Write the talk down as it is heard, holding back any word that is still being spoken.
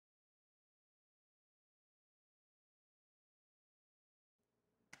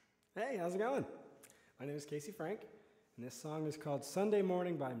Hey, how's it going? My name is Casey Frank, and this song is called Sunday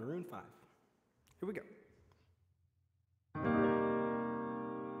Morning by Maroon 5. Here we go.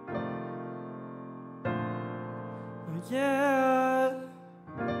 Oh, yeah.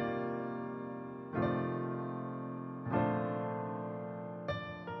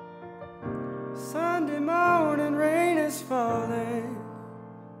 Sunday morning, rain is falling.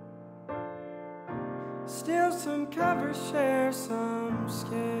 Still some covers share some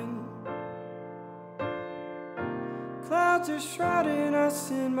skin. Clouds are shrouding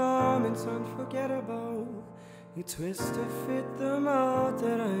us in moments unforgettable. You twist to fit the mold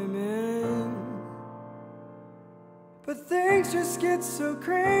that I'm in. But things just get so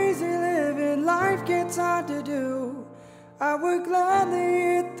crazy, living life gets hard to do. I would gladly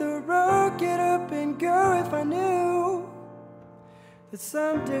hit the road, get up and go if I knew that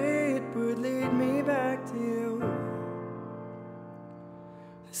someday it would lead me back to you.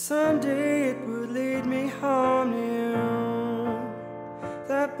 Someday it would lead me home to you.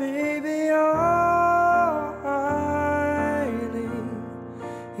 That may be all I need.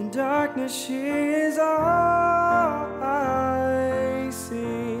 In darkness she is all I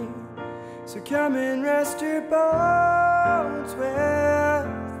see. So come and rest your bones with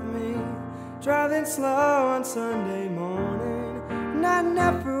me. Driving slow on Sunday morning, and I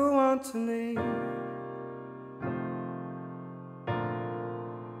never want to leave.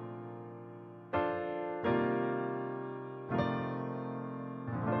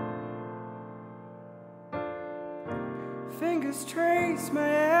 Fingers trace my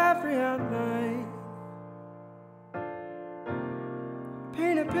every outline.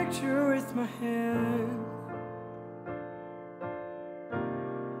 Paint a picture with my hand.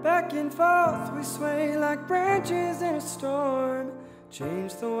 Back and forth we sway like branches in a storm.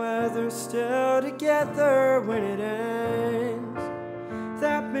 Change the weather, still together when it ends.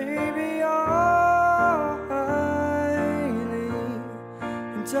 That may be all I need.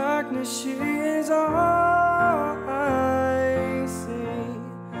 In darkness she is all I see.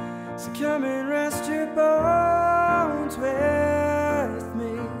 So come and rest your bones with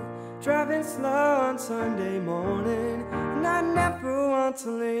me. Driving slow on Sunday morning, and I never want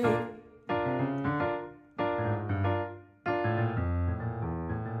to leave.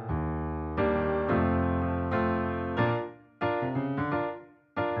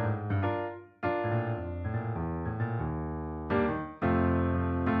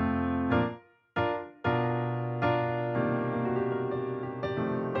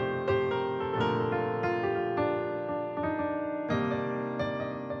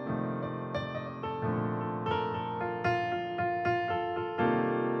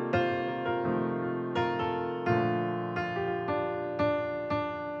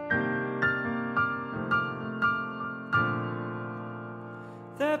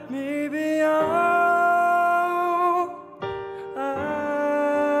 That may be all I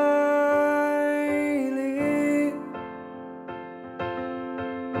need.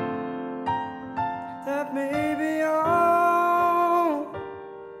 That may be all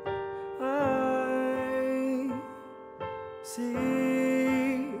I see.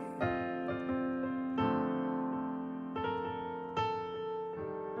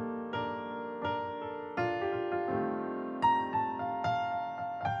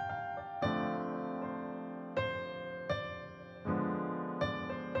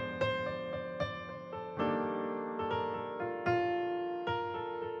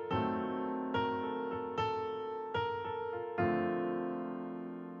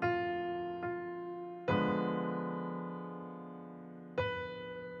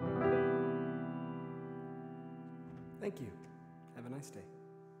 Thank you. Have a nice day.